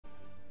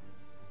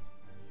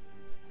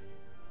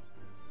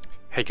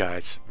Hey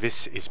guys,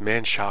 this is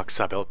Manshark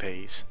Sub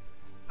LPs.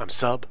 I'm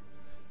Sub,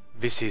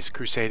 this is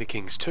Crusader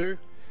Kings II,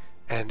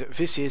 and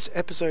this is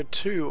episode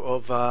 2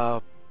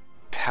 of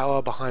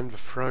Power Behind the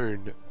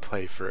Throne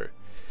playthrough.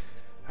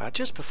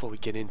 Just before we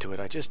get into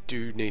it, I just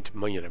do need to,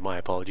 my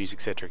apologies,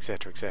 etc,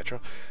 etc, etc.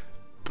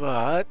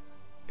 But,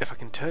 if I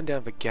can turn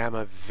down the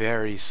gamma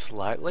very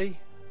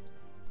slightly,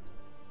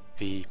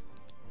 the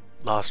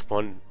last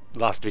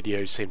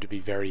video seemed to be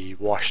very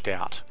washed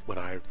out when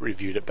I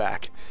reviewed it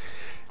back.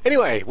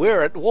 Anyway,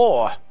 we're at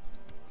war.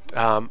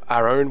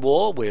 Our own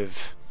war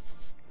with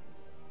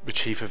the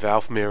Chief of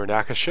Alfmere and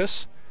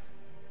Akashus,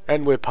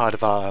 and we're part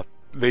of our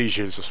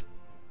liege's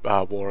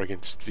war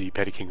against the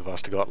Petty King of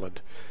Ostigotland.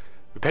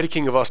 The Petty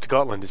King of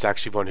Ostigotland is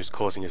actually one who's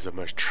causing us the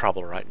most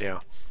trouble right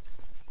now.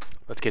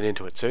 Let's get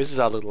into it. So this is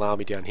our little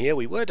army down here.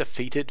 We were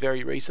defeated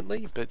very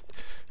recently, but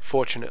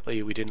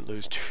fortunately we didn't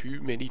lose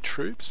too many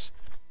troops.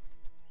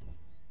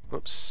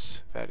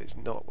 Oops, that is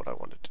not what I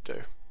wanted to do.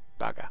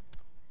 Bugger.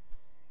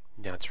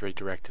 Now it's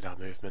redirected our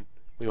movement.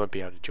 We won't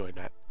be able to join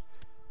that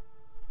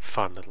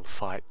fun little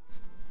fight.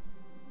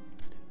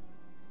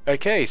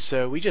 Okay,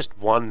 so we just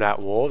won that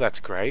war. That's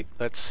great.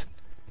 Let's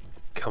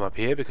come up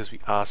here because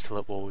we are still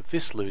at war with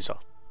this loser,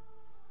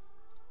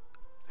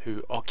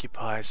 who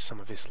occupies some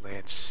of this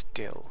land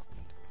still.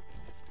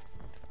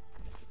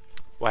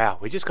 Wow,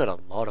 we just got a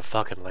lot of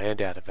fucking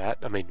land out of that.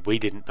 I mean, we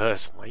didn't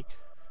personally.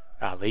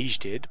 Our liege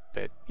did,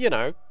 but you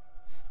know.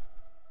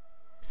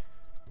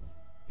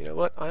 You know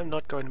what? I'm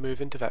not going to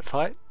move into that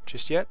fight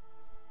just yet.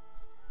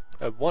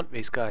 I want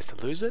these guys to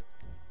lose it,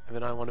 and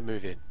then I want to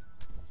move in.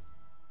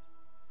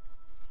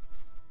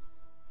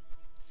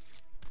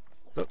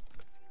 Oh.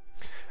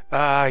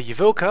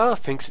 Yvilka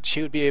thinks that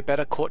she would be a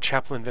better court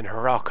chaplain than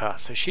Haraka,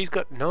 so she's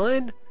got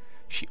 9.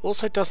 She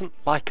also doesn't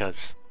like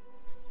us.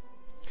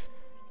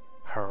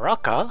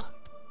 Haraka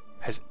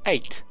has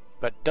 8,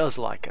 but does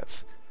like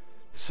us.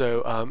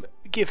 So,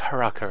 give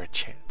Haraka a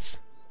chance.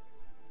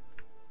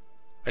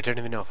 I don't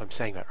even know if I'm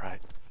saying that right.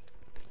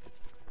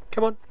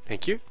 Come on,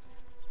 thank you.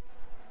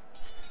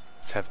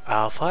 Let's have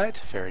our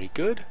fight, very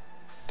good.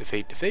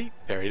 Defeat, defeat,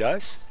 very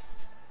nice.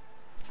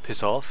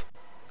 Piss off,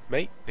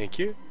 mate, thank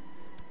you.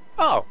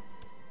 Oh!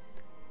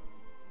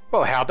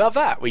 Well, how about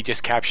that? We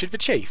just captured the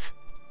chief.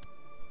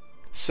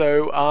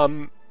 So,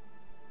 I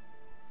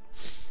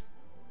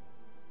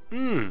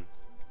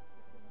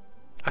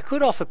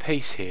could offer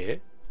peace here,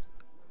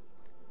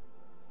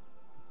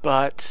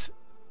 but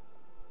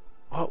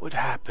what would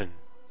happen?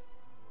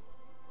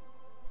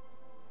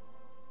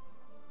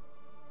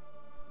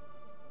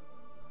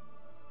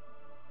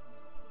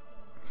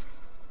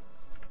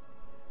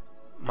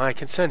 My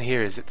concern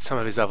here is that some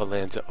of his other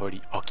lands are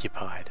already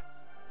occupied.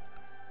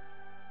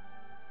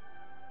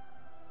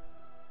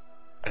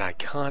 And I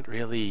can't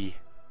really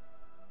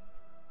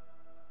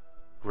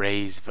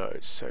raise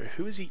those. So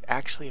who is he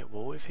actually at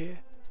war with here?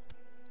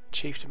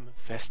 Chieftain of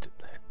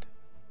Vestedland.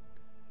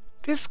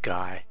 This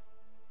guy.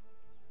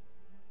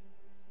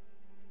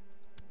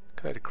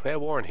 Can I declare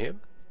war on him?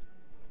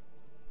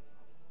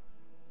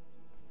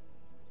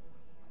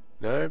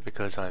 No,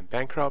 because I'm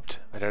bankrupt.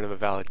 I don't have a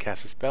valid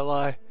casus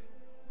belli.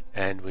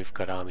 And we've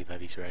got army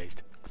levies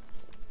raised.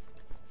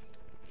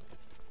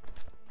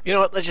 You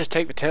know what, let's just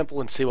take the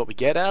temple and see what we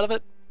get out of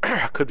it.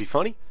 Could be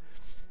funny.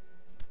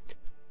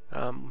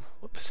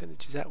 What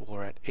percentage is that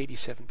war at?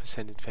 87%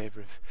 in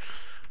favour of...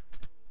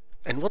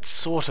 And what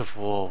sort of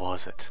war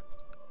was it?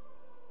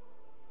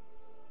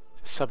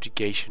 It's a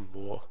subjugation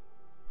war.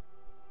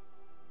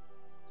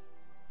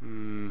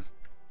 I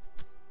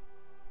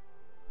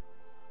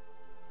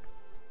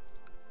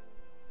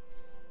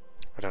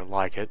don't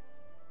like it.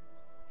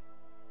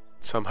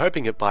 So I'm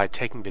hoping that by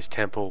taking this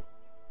temple,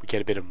 we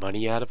get a bit of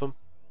money out of them.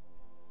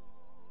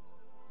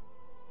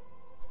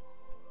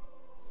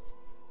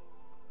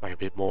 Like a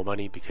bit more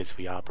money because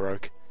we are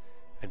broke.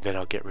 And then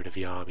I'll get rid of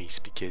the armies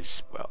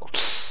because, well,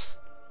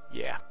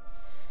 yeah.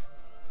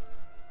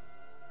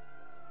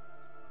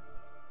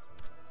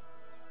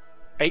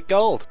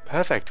 $8.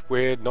 Perfect.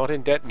 We're not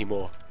in debt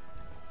anymore.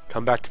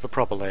 Come back to the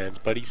proper lands,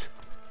 buddies.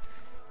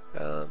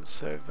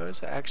 So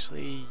those are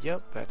actually,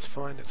 yep, that's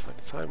fine, that's fine,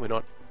 that's fine. We're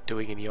not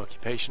doing any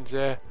occupations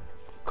there.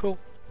 Cool.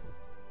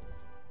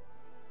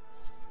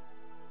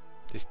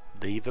 Just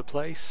leave the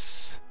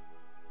place.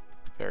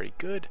 Very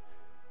good.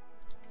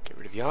 Get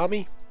rid of the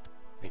army.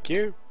 Thank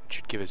you. It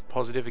should give us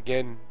positive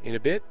again in a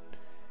bit.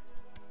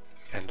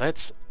 And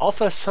let's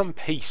offer some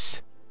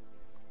peace.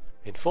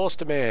 Enforce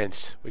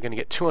demands. We're going to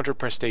get 200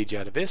 prestige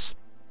out of this.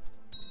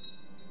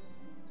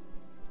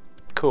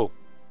 Cool.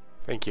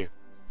 Thank you.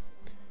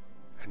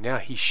 And now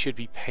he should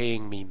be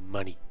paying me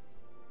money.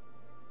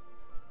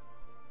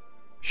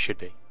 Should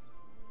be.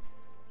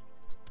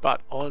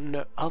 But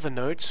on other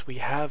notes, we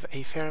have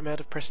a fair amount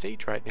of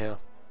prestige right now.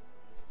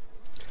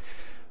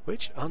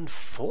 Which,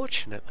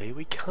 unfortunately,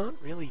 we can't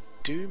really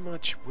do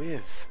much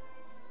with.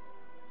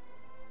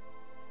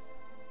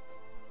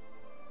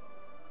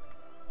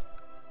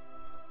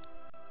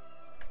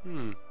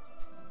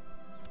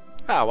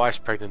 Ah, wife's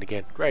pregnant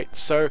again. Great.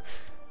 So,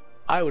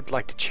 I would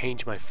like to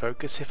change my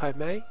focus, if I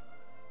may.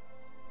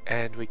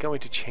 and we're going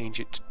to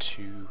change it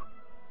to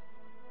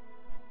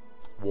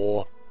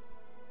war,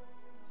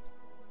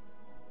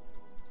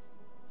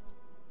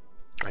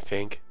 I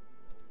think.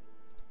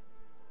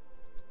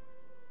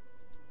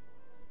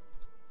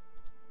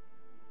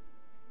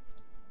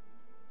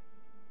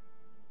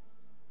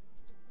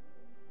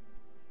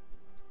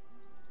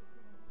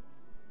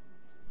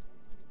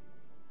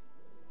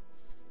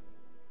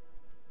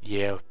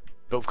 Yeah,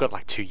 but we've got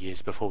like 2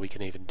 years before we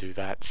can even do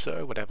that,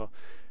 so whatever.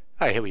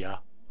 Hey, here we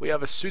are. We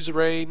have a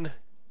suzerain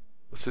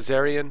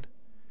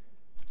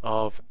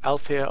of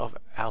Althea of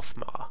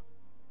Alfmar.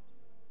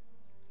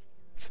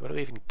 So what do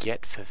we even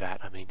get for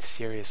that? I mean,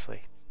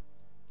 seriously.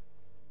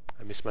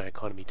 I missed my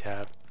economy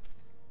tab.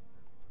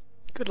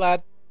 Good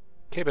lad.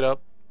 Keep it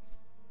up.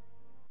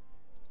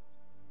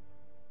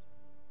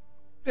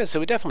 Yeah, so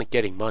we're definitely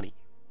getting money.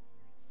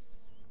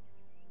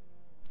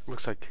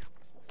 Looks like...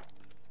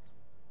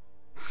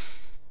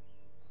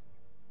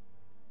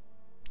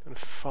 Gonna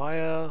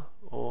fire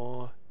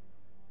or...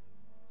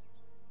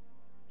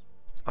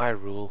 I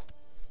rule.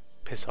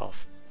 Piss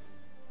off.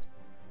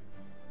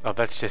 Oh,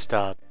 that's just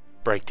a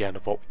breakdown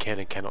of what we can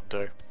and cannot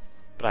do.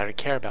 But I don't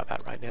care about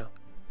that right now.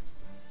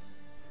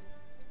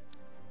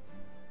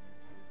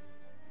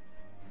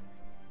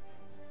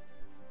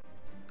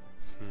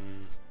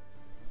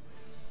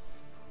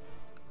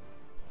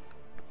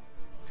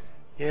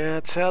 Yeah,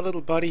 it's our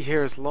little buddy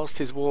here has lost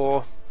his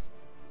war.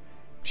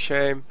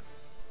 Shame.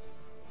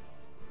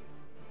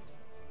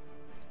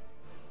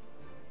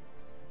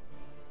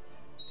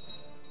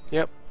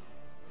 Yep.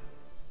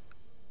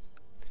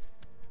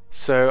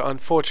 So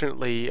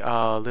unfortunately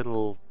our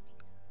little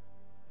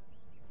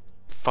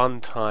fun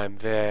time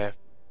there,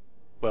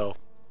 well,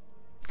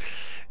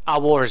 our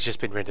war has just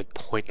been rendered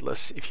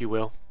pointless, if you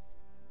will.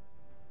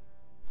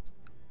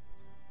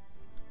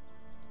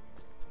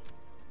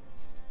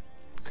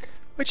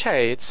 Which,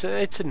 hey, it's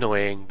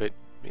annoying, but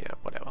yeah,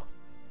 whatever.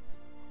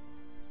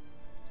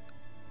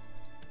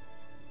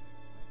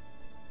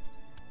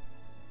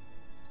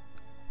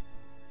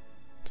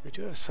 So we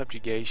do have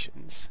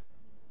subjugations.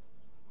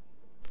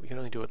 We can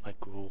only do it like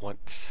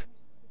once.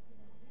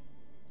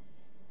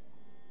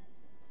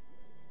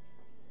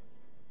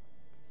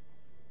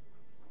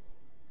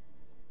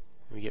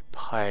 We get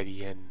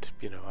piety and,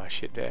 you know, our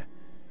shit there.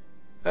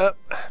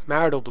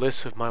 Marital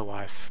bliss with my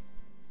wife.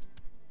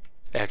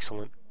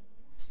 Excellent.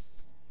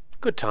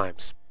 Good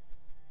times.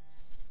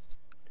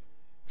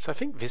 So I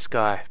think this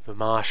guy, the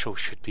Marshal,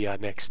 should be our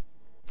next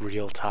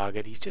real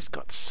target. He's just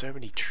got so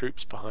many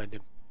troops behind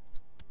him.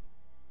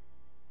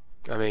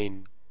 I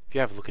mean, if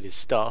you have a look at his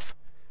stuff,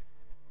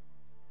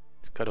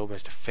 he's got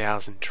almost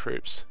 1,000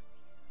 troops.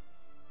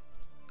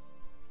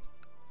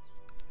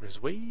 Whereas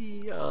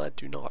we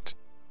do not,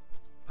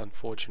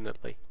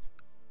 unfortunately.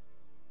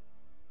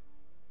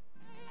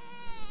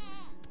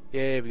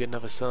 Yeah, we got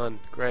another son.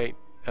 Great.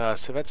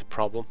 So that's a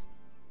problem.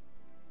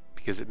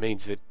 Because it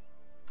means that,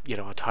 you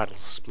know, our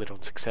titles are split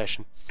on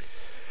succession.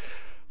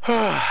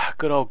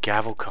 Good old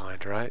gavel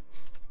kind, right?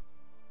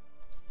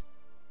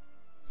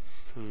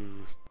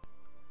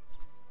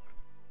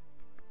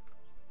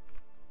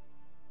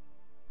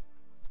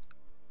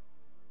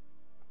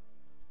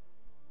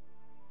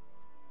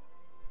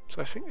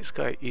 So I think this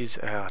guy is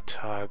our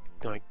target.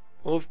 Like,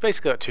 well, we've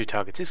basically got two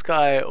targets: this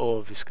guy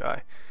or this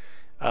guy.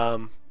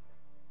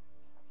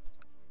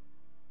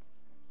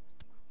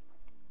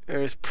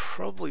 There is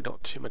probably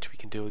not too much we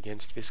can do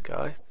against this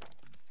guy.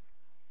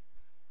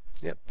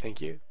 Yep,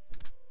 thank you.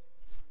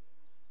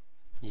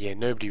 Yeah,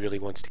 nobody really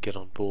wants to get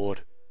on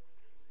board.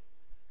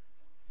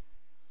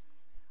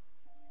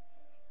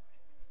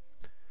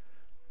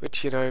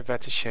 Which, you know,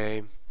 that's a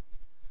shame.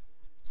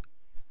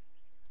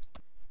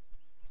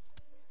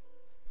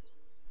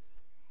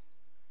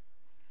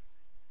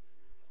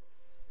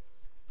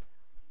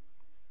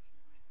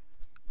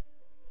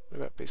 What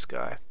about this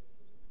guy?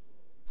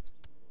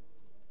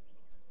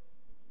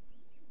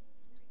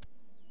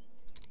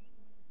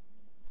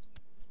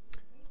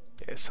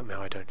 Yeah,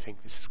 somehow I don't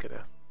think this is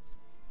gonna...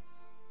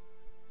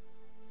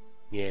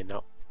 Yeah,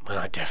 no.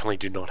 I definitely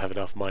do not have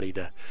enough money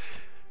to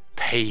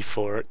pay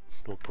for it,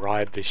 or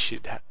bribe this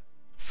shit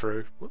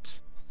through.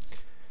 Whoops.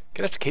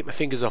 Gonna have to keep my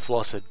fingers off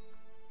Lossard.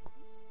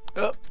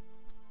 Oh,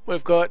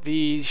 we've got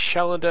the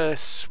Shalanda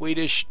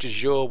Swedish de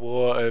jure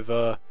war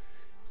over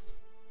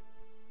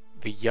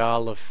the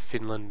Jarl of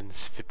Finland and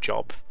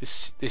Svipjob.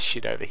 This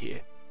shit over here.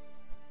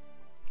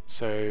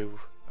 So,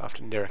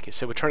 after Nerika.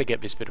 So we're trying to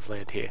get this bit of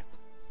land here.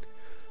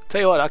 Tell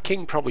you what, our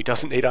king probably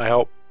doesn't need our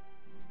help,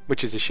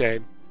 which is a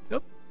shame.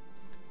 Yep.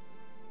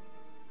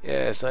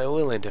 Yes, I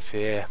will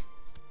interfere.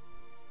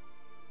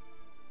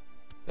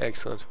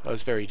 Excellent. I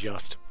was very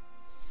just.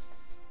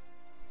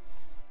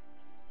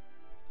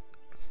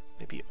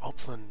 Maybe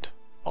Opland.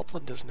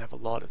 Opland doesn't have a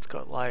lot. It's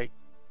got like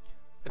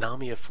an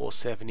army of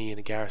 470 and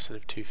a garrison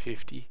of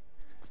 250.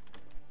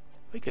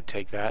 We could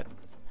take that.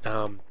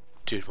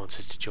 Dude wants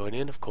us to join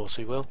in. Of course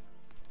we will.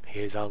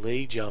 Here's our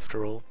liege,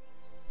 after all.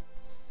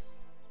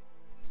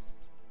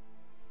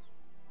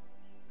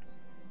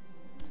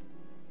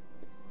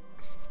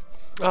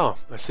 Oh,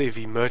 I see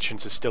the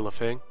merchants are still a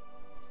thing.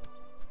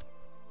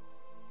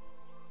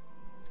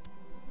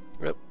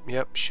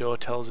 Yep, sure,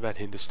 tell us about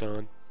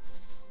Hindustan.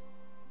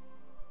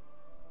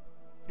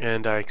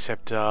 And I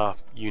accept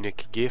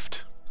unique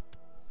gift.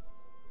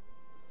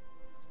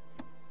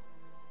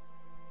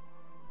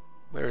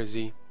 Where is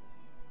he?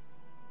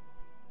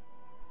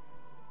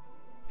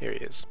 Here he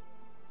is.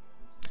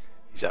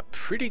 He's a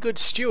pretty good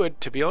steward,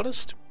 to be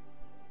honest.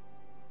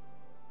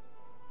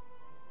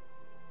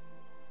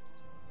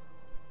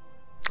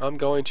 I'm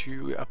going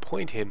to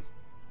appoint him.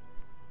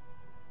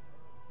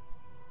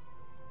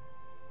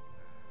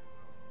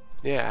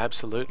 Yeah,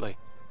 absolutely.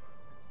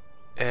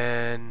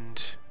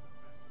 And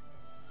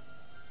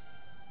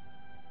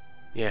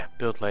yeah,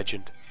 build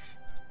legend.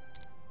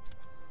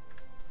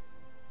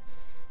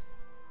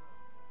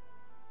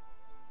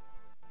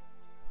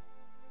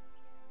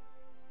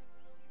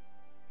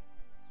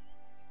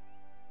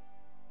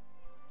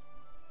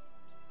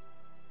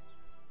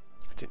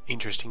 It's an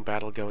interesting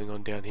battle going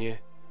on down here.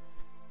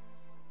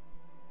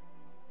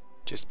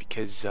 Just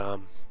because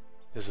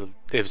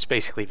there's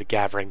basically the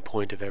gathering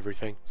point of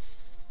everything.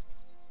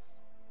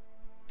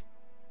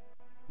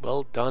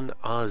 Well done,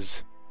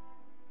 us.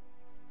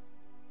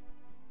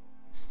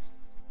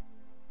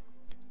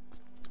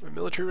 My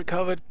military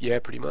recovered? Yeah,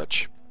 pretty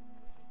much.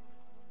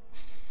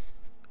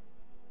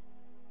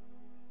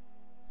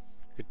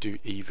 Could do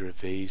either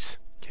of these.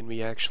 Can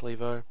we actually,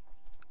 though?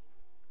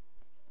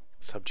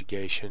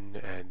 Subjugation,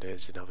 and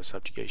there's another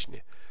subjugation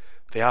here.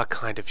 They are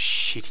kind of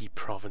shitty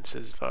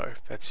provinces, though.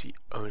 That's the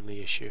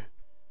only issue.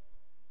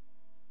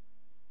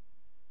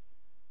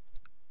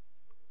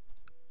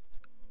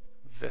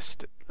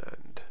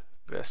 Vestetland.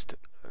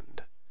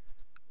 Vestetland.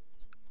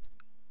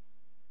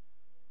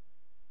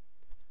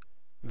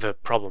 The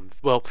problem,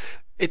 well,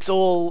 it's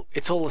all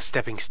a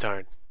stepping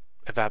stone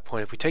at that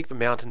point. If we take the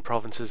mountain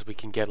provinces, we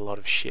can get a lot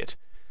of shit.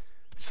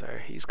 So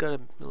he's got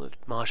a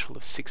marshal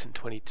of 6 and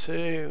 22,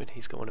 and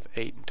he's got one of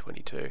 8 and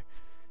 22.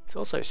 He's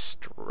also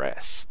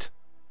stressed.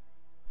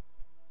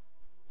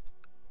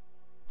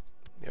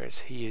 Whereas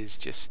he is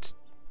just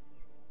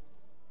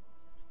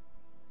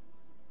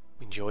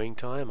enjoying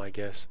time, I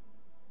guess.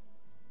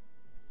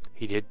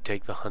 He did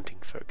take the hunting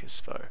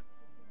focus, though.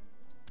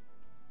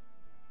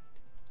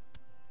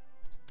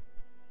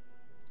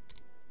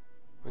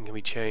 When can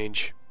we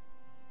change?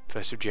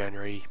 1st of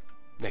January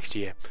next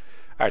year.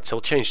 Alright, so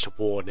we'll change to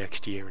war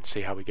next year and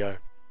see how we go.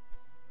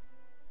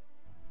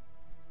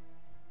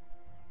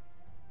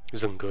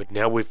 Isn't good.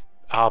 Now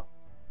our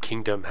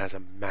kingdom has a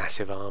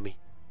massive army,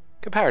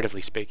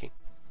 comparatively speaking.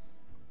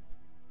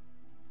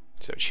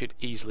 So it should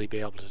easily be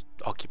able to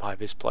occupy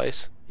this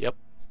place. Yep.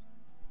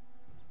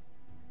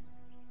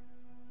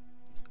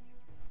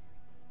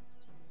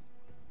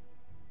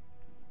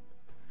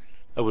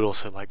 I would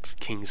also like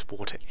King's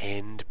War to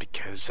end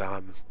because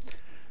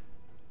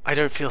I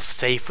don't feel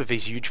safe with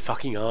these huge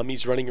fucking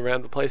armies running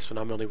around the place when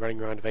I'm only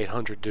running around with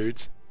 800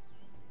 dudes.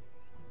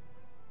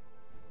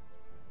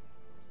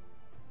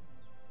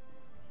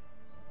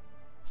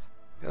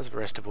 How's the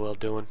rest of the world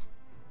doing?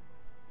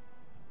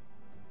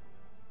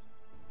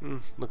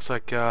 Looks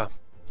like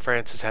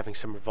France is having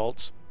some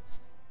revolts.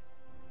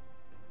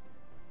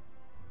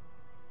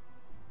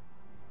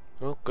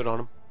 Well, good on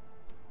them.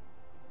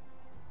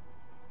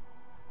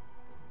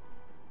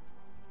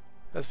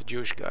 How's the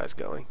Jewish guys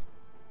going?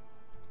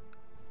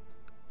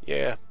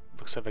 Yeah,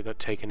 looks like they got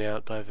taken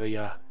out by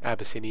the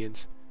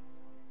Abyssinians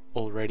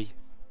already.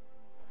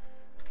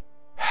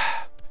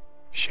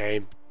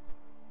 Shame.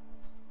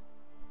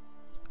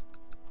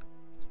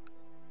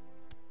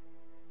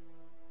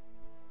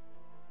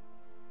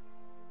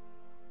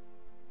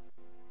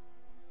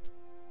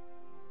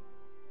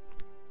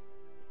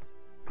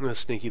 A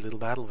sneaky little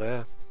battle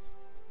there.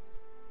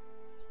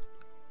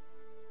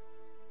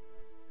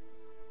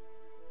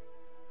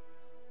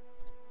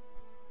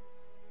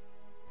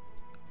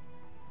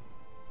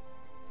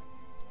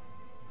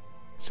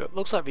 So it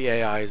looks like the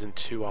AI isn't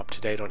too up to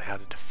date on how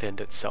to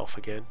defend itself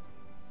again.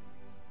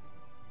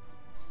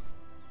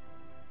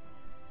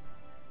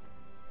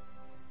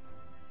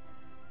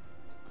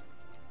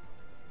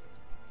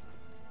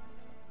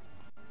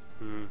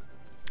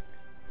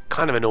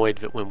 Kind of annoyed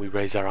that when we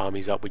raise our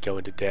armies up we go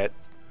into debt.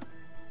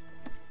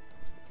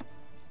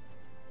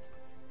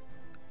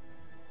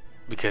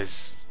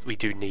 Because we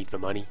do need the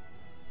money.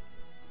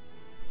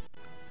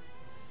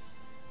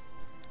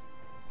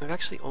 We've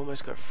actually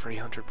almost got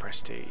 300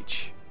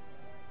 prestige.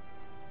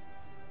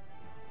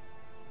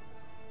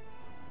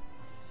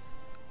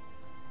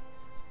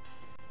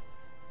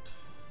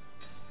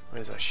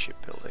 Where's our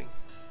shipbuilding?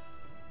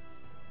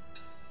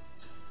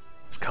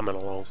 It's coming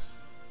along.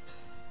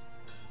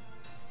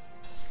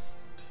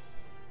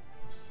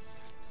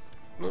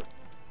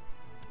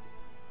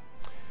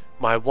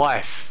 My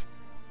wife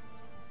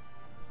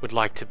would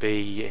like to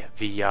be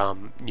the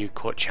new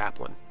court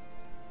chaplain.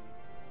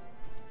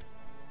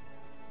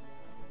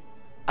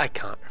 I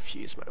can't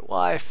refuse my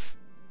wife.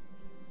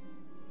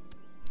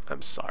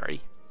 I'm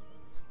sorry.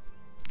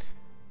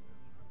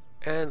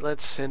 And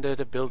let's send her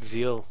to build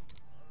Zeal.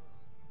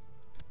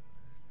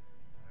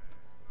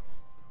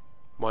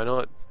 Why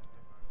not?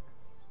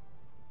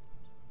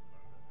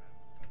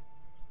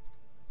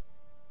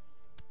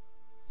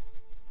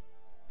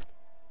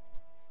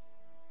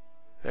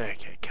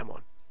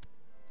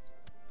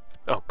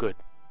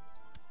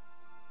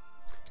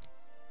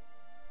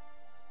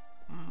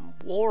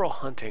 War or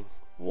hunting?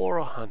 War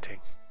or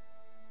hunting?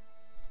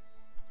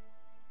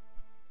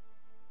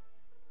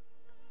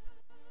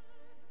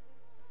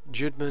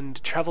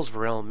 Judmund travels the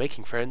realm,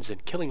 making friends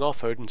and killing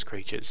off Odin's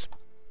creatures.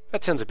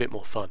 That sounds a bit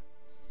more fun.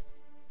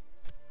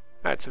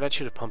 Alright, so that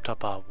should have pumped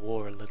up our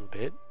war a little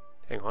bit.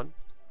 Hang on.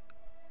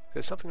 Is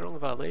there something wrong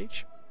with our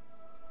liege?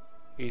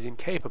 He's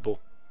incapable.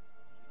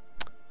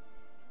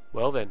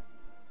 Well then.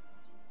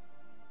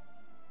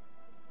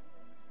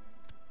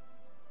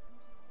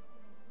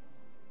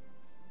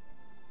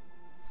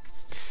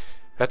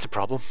 That's a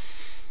problem.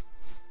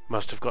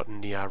 Must have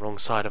gotten the wrong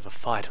side of a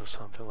fight or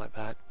something like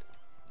that.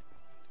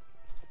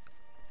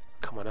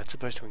 Come on, that's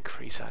supposed to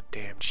increase our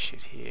damn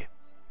shit here.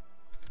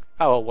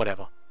 Oh, well,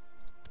 whatever.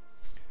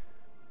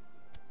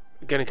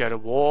 We're gonna go to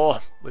war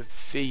with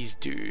these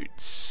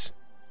dudes.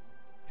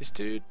 This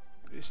dude,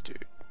 this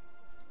dude.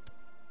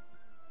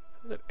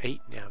 I'm at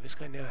 8 now. This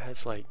guy now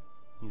has like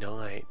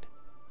 9.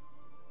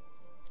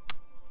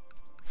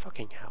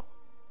 Fucking hell.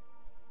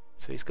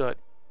 So he's got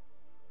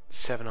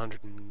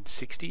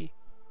 760,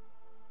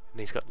 and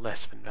he's got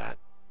less than that.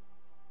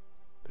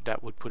 But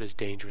that would put us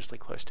dangerously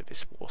close to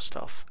this war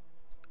stuff.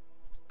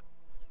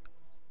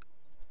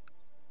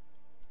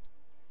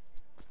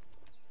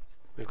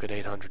 We've got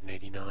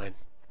 889.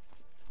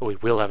 Oh, we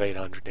will have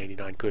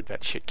 889. Good,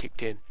 that shit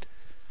kicked in.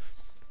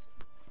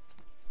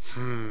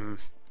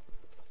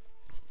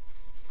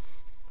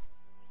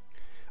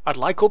 I'd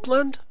like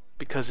Upland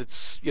because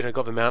it's, you know,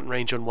 got the mountain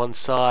range on one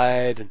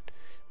side and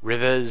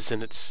rivers,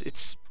 and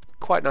it's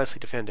quite nicely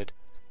defended.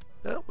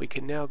 Now we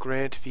can now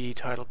grant the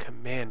title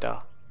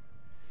Commander,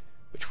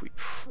 which we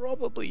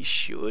probably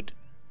should.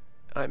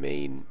 I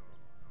mean,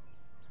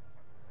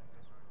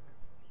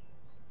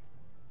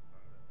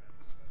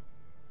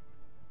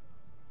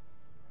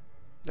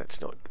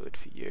 that's not good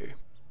for you.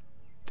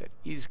 That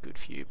is good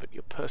for you, but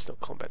your personal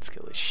combat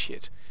skill is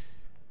shit.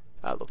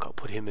 Look, I'll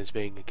put him as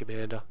being a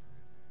commander.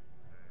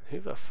 Who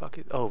the fuck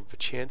is... Oh, the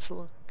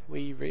chancellor? Can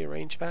we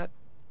rearrange that?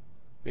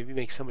 Maybe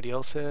make somebody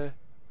else a...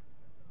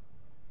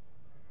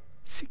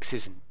 6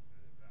 isn't...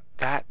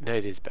 That... No,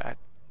 it is bad.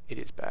 It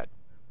is bad.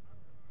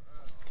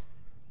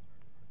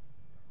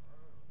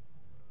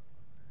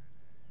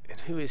 And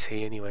who is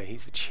he anyway?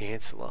 He's the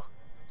chancellor.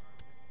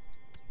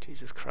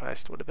 Jesus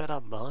Christ, what about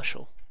our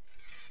marshal?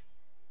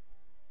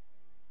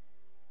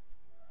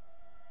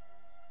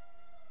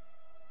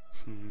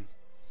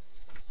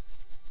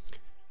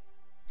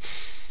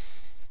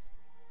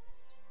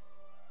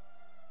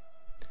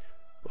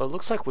 Well, it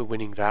looks like we're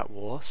winning that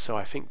war, so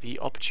I think the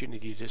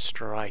opportunity to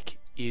strike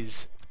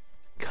is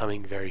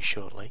coming very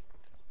shortly.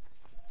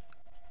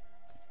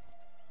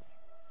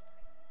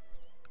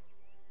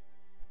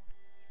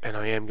 And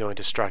I am going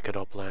to strike at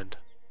Upland.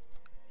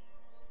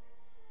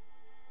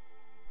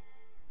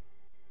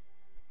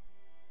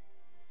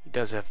 He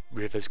does have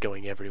rivers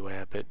going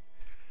everywhere, but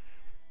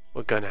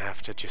we're going to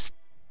have to just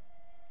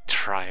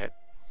try it.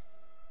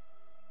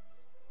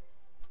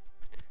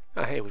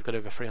 Oh hey, we've got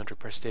over 300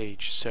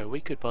 prestige, so we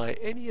could buy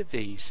any of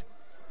these.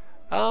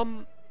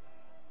 Extra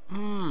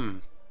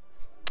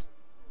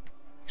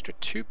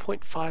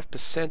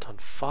 2.5% on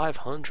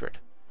 500.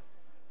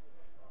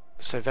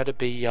 So that'd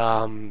be,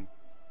 what's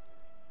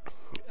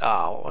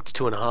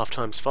 2.5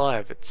 times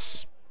 5?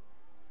 It's...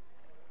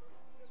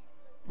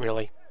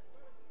 Really?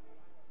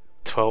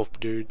 12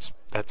 dudes,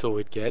 that's all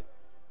we'd get.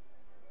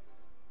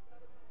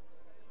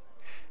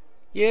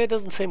 Yeah, it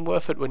doesn't seem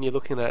worth it when you're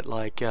looking at,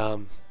 like,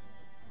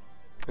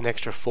 an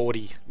extra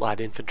 40 light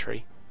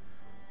infantry.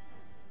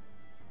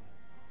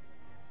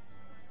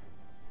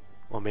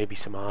 Or maybe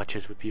some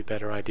archers would be a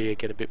better idea,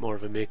 get a bit more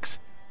of a mix.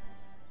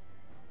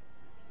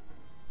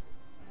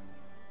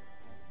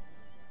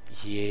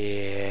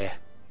 Yeah.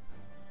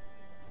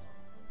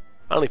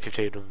 Only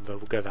 15 of them, but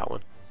we'll go that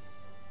one.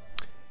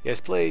 Yes,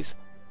 please.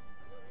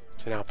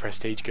 So now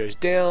prestige goes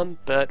down,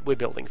 but we're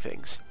building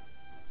things.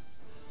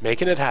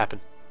 Making it happen.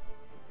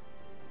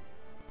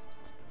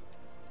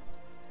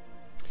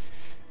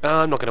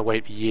 I'm not going to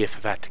wait a year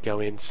for that to go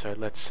in, so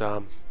let's,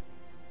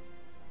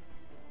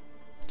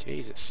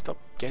 Jesus, stop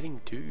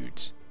getting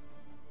dudes.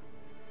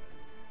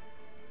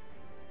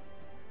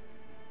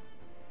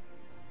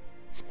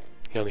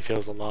 He only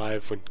feels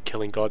alive when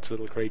killing God's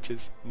little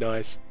creatures.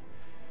 Nice.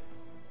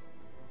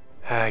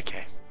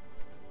 Okay.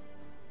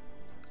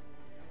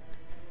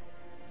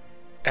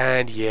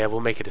 And yeah,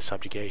 we'll make it a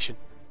subjugation.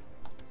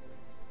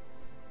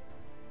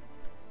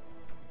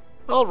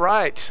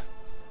 Alright.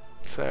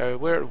 So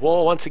we're at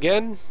war once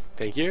again.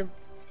 Thank you.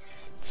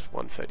 It's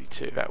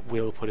 132. That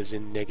will put us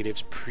in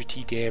negatives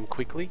pretty damn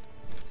quickly.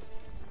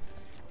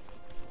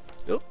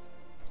 Oh.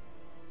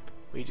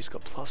 We just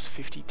got plus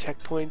 50 tech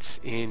points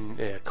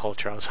in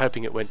culture. I was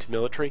hoping it went to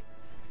military.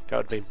 That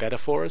would have been better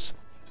for us.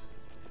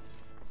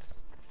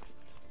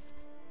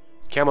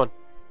 Come on.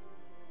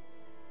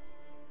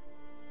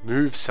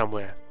 Move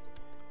somewhere.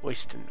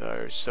 Western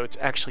those. So it's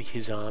actually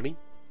his army.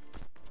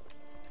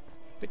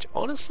 Which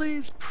honestly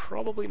is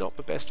probably not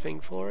the best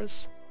thing for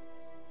us.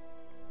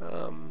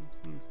 But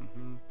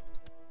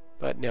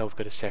now we've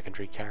got a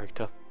secondary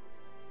character.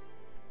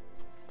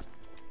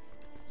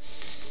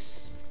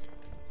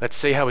 Let's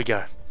see how we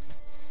go.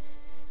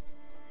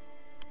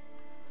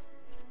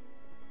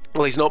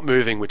 Well, he's not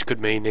moving, which could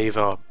mean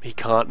either he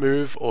can't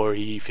move or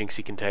he thinks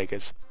he can take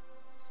us.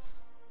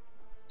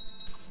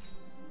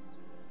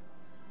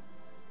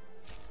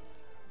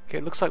 Okay,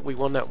 it looks like we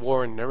won that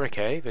war in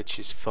Nerike, which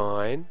is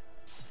fine.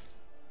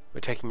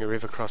 We're taking a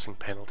river crossing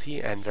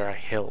penalty, and there are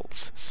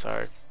hills,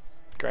 so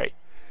great.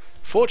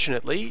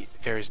 Fortunately,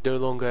 there is no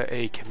longer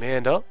a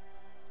commander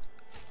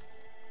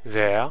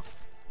there,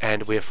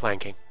 and we're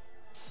flanking.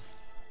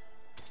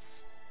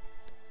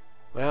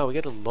 Wow, we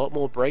get a lot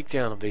more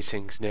breakdown of these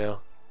things now.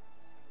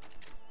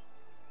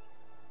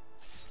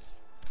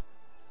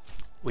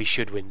 We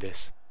should win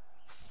this.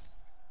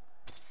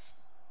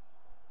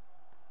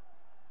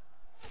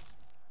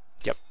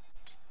 Yep.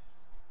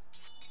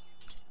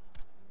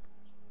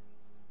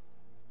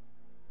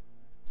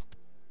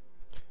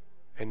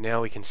 And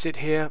now we can sit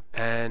here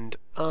and,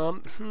 oh,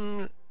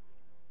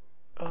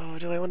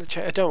 do I want to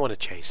chase? I don't want to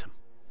chase him.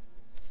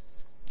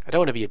 I don't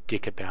want to be a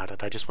dick about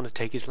it, I just want to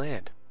take his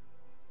land.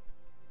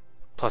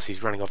 Plus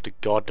he's running off to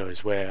God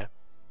knows where.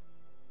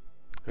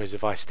 Whereas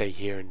if I stay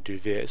here and do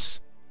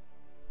this,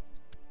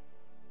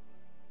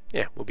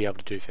 yeah, we'll be able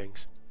to do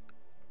things.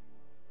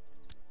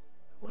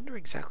 I wonder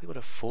exactly what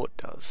a fort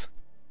does.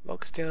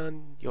 Locks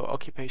down your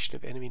occupation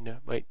of enemy... No,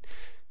 wait.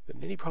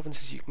 In any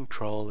provinces you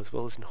control, as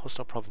well as in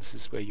hostile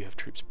provinces where you have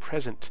troops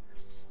present.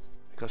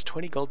 It costs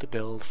 20 gold to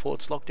build.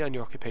 Forts lock down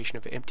your occupation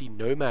of empty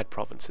nomad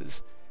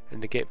provinces, and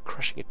negate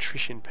crushing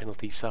attrition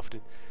penalty suffered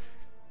in...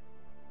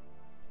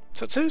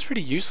 So it seems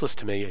pretty useless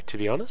to me, to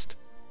be honest.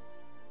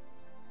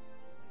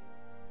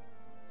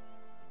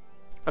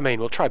 I mean,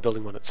 we'll try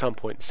building one at some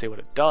point and see what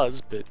it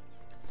does, but it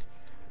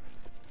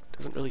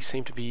doesn't really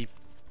seem to be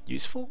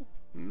useful?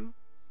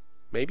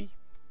 Maybe?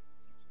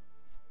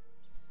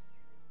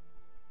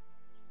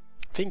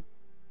 I think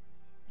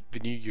the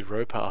new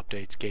Europa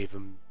updates gave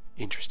them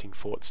interesting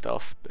fort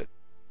stuff, but...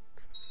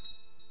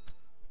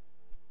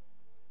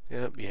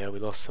 Yeah, we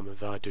lost some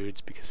of our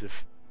dudes because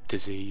of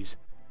disease.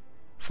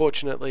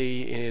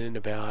 Fortunately, in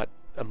about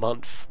a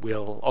month,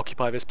 we'll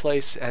occupy this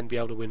place and be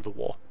able to win the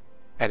war.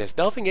 And there's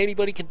nothing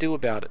anybody can do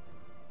about it.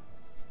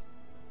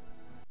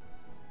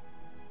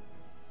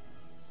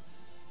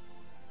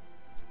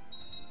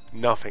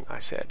 Nothing, I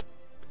said.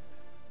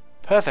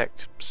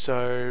 Perfect.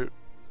 So,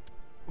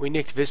 we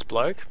nicked this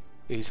bloke.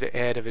 He's the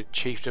heir to the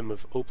chiefdom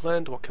of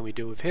Uppland. What can we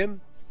do with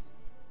him?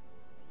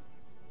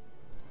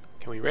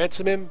 Can we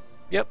ransom him?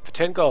 Yep, for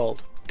 10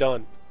 gold.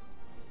 Done.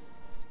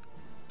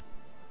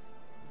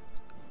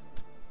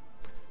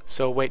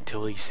 So I'll wait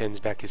until he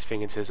sends back his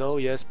thing and says, oh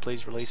yes,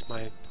 please release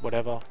my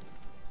whatever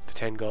for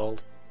 10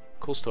 gold.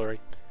 Cool story.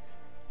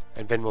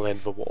 And then we'll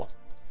end the war.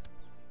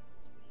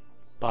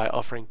 By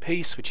offering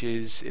peace, which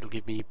is, it'll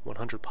give me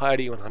 100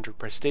 piety, 100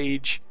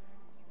 prestige,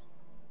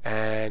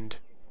 and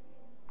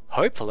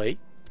hopefully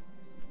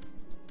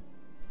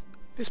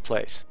this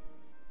place.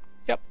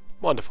 Yep,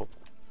 wonderful.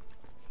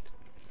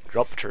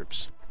 Drop the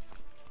troops.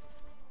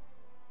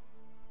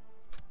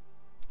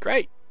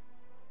 Great.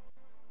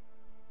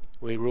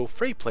 We rule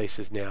 3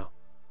 places now.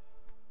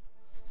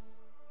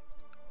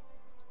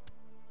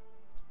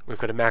 We've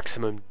got a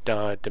maximum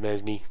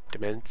dimensity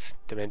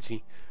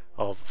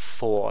of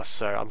 4,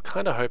 so I'm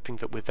kind of hoping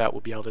that with that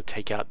we'll be able to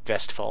take out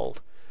Vestfold,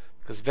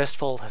 because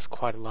Vestfold has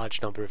quite a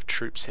large number of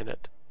troops in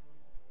it.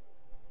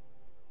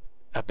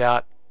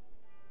 About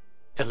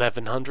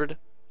 1100.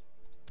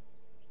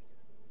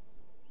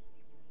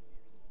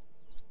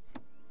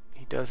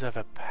 He does have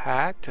a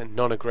pact, a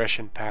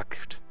non-aggression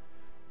pact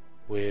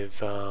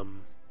with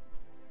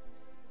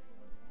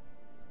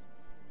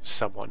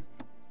someone.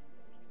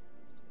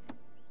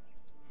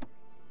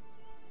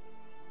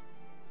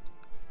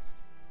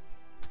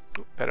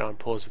 Better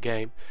unpause the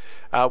game.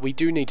 We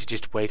do need to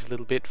just wait a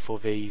little bit for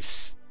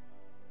these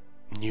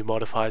new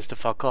modifiers to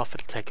fuck off.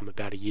 It'll take them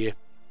about a year.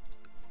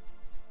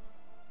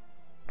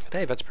 But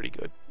hey, that's pretty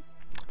good.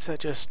 So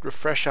just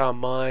refresh our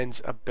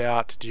minds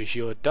about de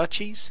jure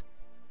duchies.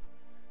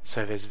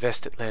 So there's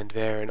Vestland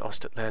there and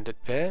Ostland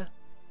there.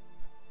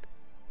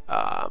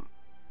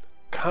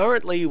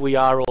 Currently we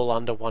are all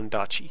under one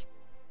duchy.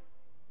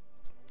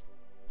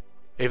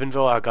 Even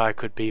though our guy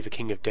could be the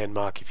King of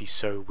Denmark if he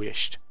so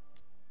wished.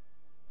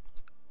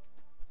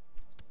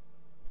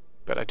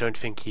 But I don't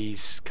think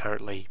he's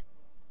currently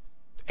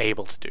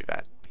able to do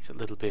that. He's a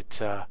little bit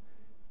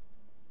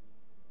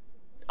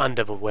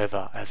under the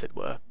weather, as it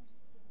were.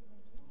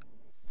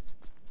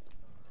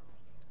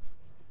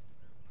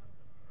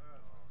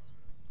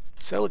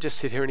 So we'll just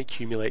sit here and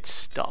accumulate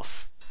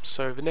stuff.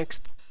 So the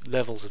next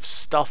levels of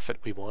stuff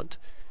that we want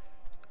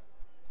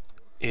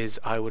is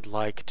I would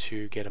like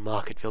to get a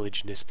market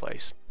village in this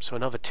place. So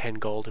another 10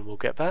 gold and we'll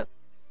get that.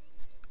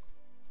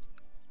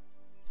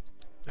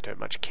 I don't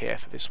much care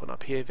for this one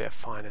up here, they're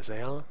fine as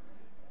they are.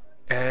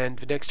 And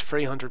the next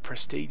 300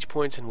 prestige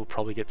points and we'll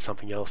probably get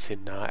something else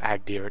in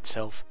Agdir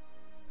itself.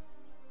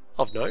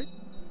 Of note,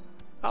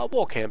 our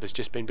war camp has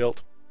just been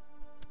built.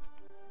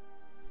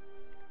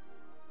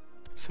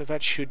 So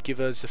that should give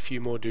us a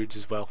few more dudes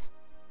as well.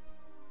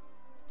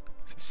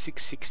 So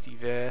 660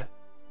 there.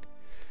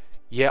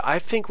 Yeah, I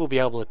think we'll be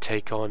able to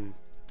take on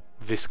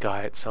this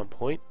guy at some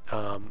point.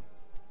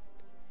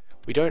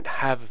 We don't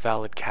have a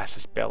valid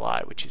Casus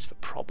Belli, which is the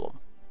problem.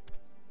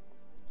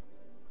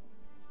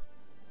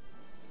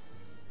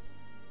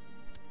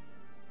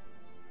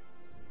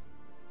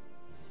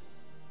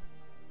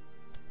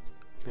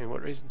 And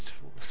what reasons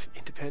for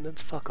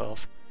independence? Fuck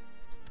off.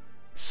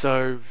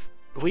 So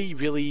we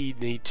really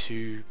need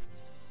to,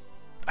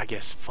 I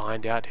guess,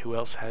 find out who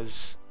else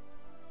has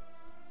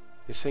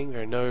this thing.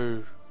 There are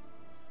no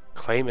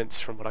claimants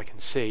from what I can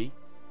see,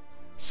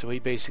 so we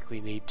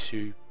basically need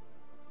to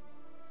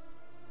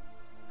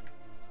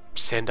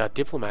send our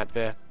diplomat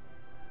there.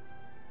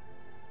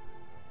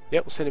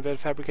 Yep, we'll send him there to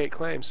fabricate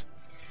claims.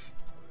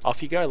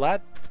 Off you go,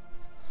 lad.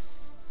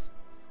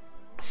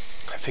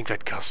 I think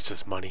that costs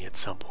us money at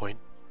some point.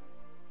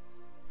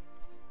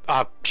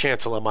 Our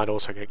chancellor might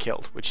also get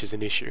killed, which is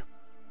an issue,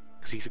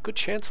 because he's a good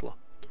chancellor.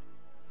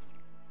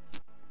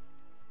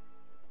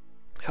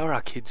 How are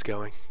our kids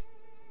going?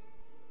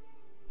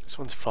 This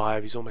one's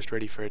 5, he's almost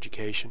ready for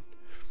education.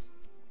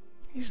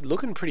 He's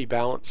looking pretty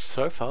balanced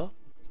so far.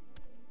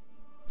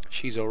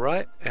 She's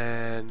alright,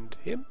 and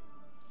him?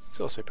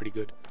 He's also pretty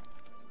good.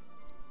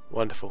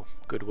 Wonderful,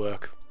 good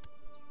work.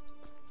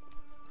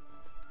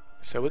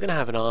 So we're going to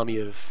have an army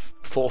of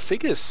 4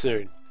 figures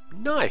soon.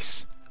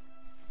 Nice!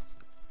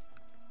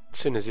 As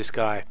soon as this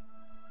guy,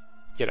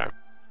 you know,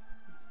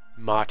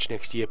 March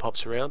next year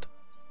pops around.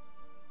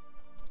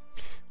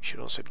 We should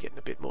also be getting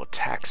a bit more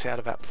tax out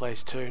of that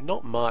place too.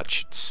 Not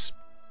much, it's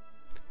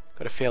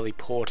got a fairly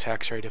poor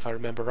tax rate if I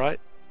remember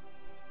right.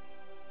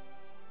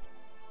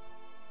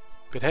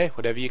 But hey,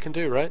 whatever you can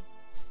do, right?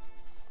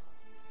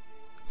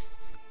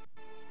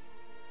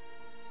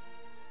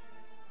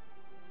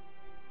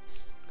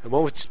 And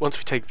once we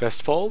take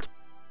Vestfold,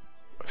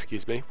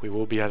 excuse me, we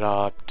will be at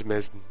our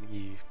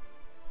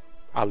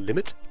our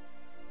limit.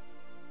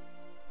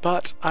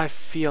 But I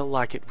feel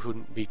like it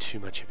wouldn't be too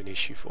much of an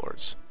issue for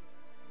us.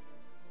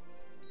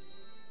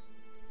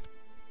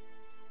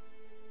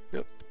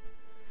 Yep.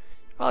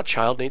 Our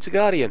child needs a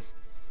guardian.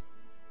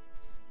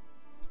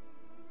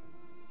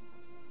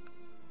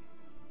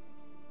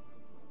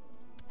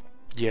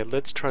 Yeah,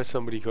 let's try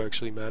somebody who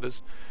actually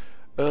matters.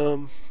 I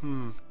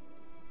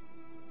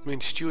mean,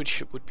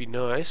 stewardship would be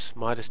nice.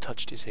 Midas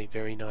touched is a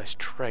very nice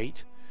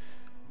trait.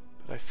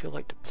 But I feel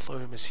like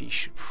diplomacy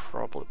should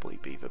probably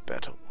be the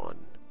better one.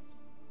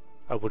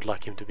 I would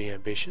like him to be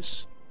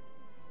ambitious.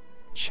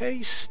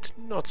 Chaste,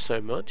 not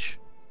so much.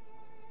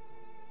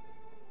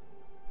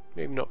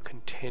 Maybe not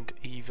content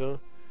either.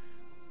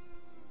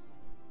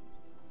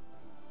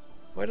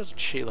 Why doesn't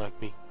she like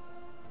me?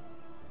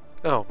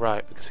 Oh,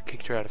 right, because I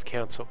kicked her out of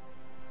council.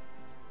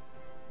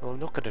 Well, I'm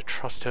not going to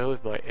trust her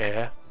with my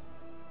heir.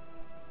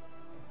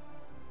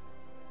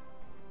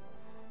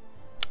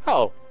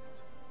 Oh,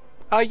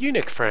 our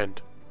eunuch friend.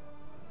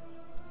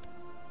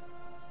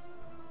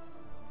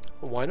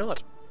 Well, why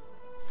not?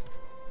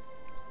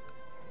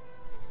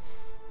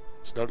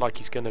 It's not like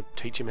he's going to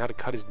teach him how to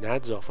cut his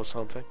nads off or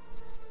something.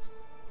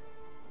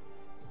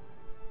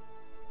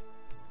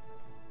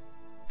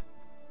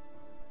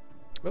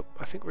 Oh,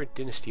 I think we're in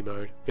dynasty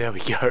mode. There we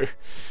go. I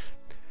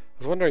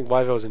was wondering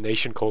why there was a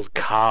nation called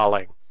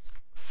Carling.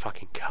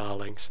 Fucking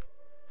Carlings.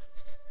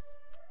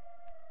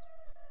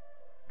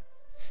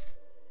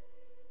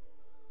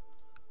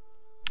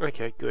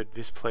 Okay, good.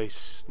 This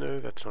place... No,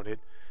 that's not it.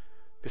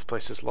 This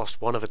place has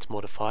lost one of its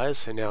modifiers,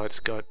 so now it's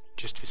got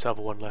just this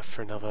other one left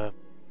for another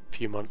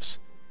few months.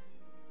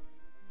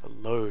 The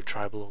low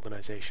tribal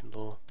organization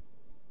law.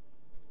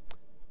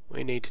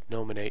 We need to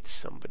nominate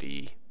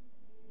somebody.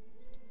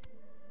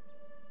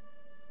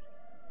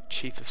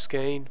 Chief of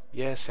Skane?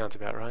 Yeah, sounds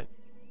about right.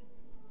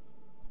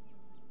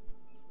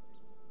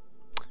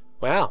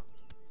 Wow.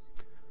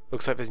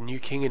 Looks like there's a new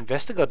king in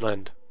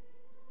Vestergodland.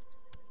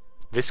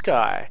 This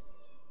guy.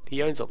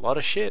 He owns a lot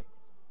of shit.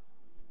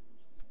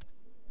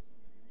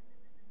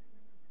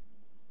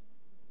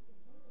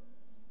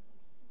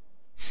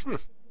 He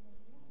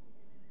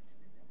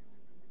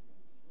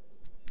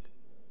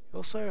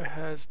also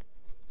has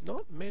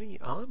not many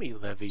army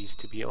levies,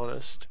 to be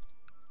honest.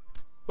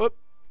 Whoop.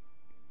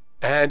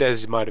 And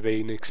as might have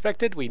been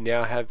expected, we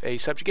now have a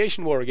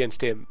subjugation war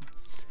against him.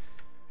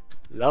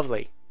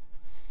 Lovely.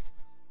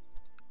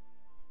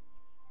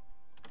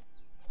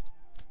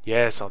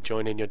 Yes, I'll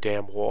join in your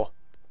damn war.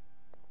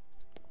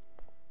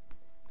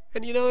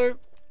 And you know,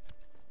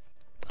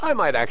 I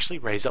might actually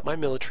raise up my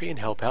military and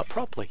help out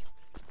properly.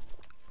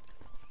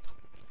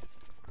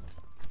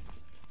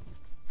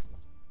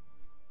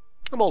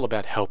 I'm all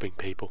about helping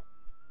people.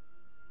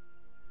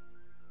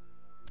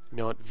 You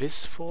know what,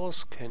 this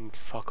force can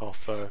fuck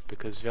off though,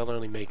 because they'll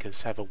only make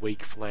us have a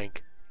weak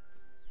flank.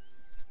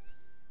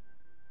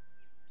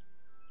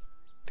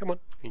 Come on,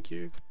 thank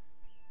you.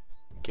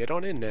 Get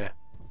on in there.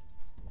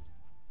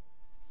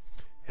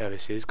 Now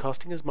this is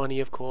costing us money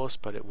of course,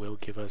 but it will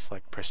give us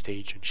like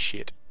prestige and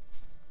shit.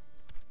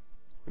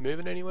 We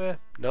moving anywhere?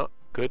 No,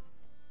 good.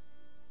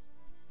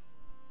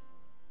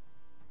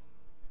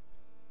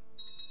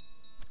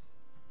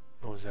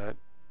 What was that?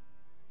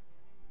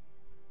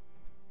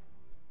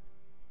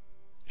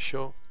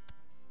 sure.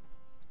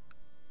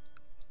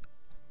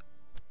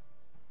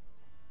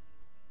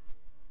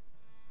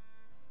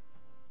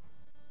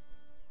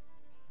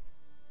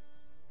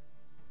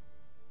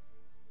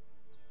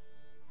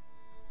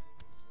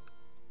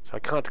 So I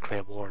can't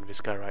declare war on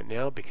this guy right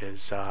now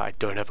because I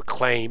don't have a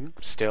claim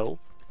still.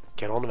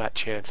 Get on to that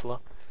chancellor.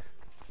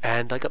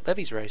 And I got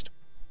levies raised.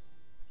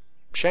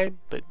 Shame,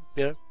 but,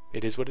 you know,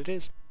 it is what it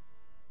is.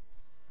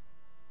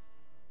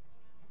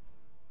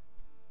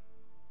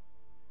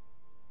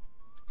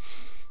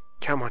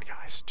 Come on,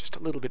 guys. Just a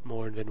little bit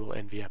more and then we'll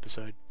end the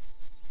episode.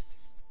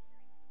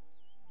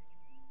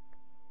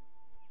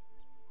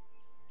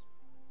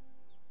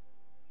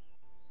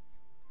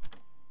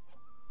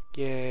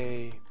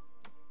 Yay.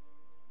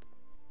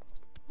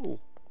 Ooh.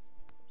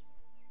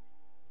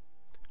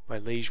 My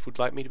liege would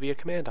like me to be a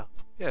commander.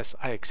 Yes,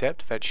 I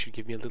accept. That should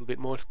give me a little bit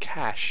more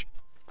cash.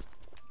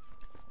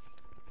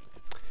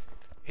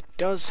 It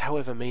does,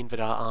 however, mean that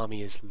our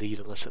army is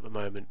leaderless at the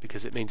moment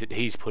because it means that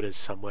he's put us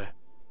somewhere.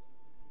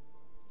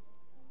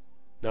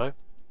 No?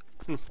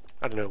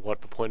 I don't know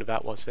what the point of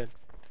that was then.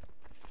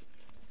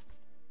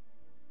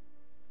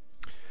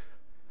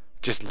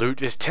 Just loot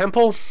this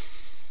temple.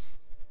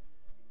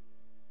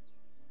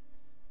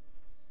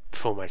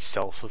 For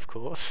myself, of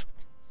course.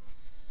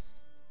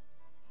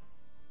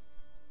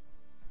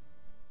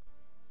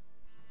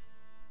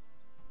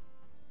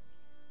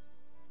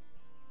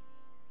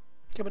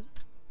 Come on.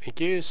 Thank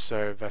you.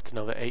 So that's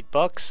another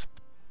 $8.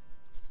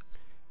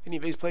 Any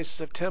of these places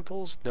have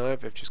temples? No,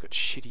 they've just got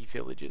shitty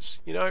villages.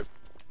 You know,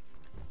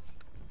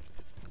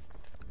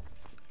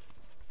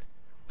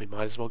 we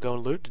might as well go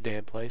and loot the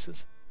damn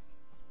places.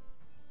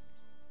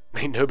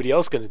 Ain't nobody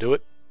else gonna do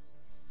it.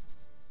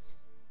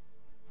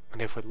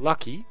 And if we're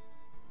lucky,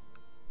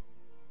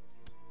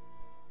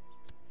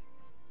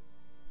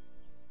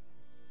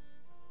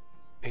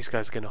 these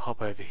guys are gonna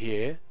hop over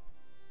here.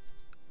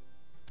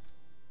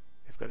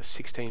 They've got a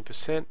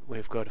 16%,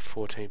 we've got a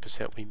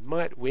 14%. We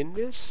might win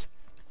this.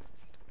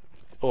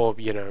 Or,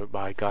 you know,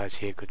 my guys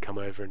here could come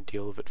over and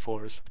deal with it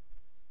for us.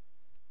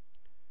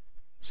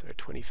 So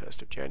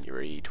 21st of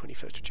January,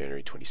 21st of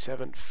January,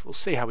 27th. We'll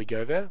see how we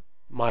go there.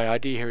 My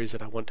idea here is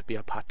that I want to be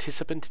a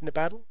participant in the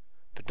battle,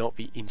 but not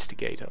the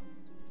instigator.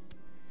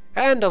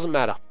 And doesn't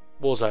matter.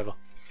 War's over.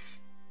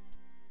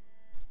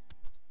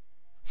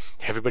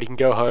 Everybody can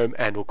go home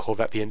and we'll call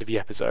that the end of the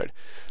episode.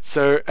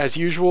 So, as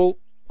usual,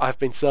 I've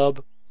been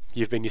Sub,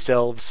 you've been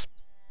yourselves.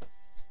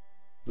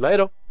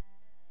 Later.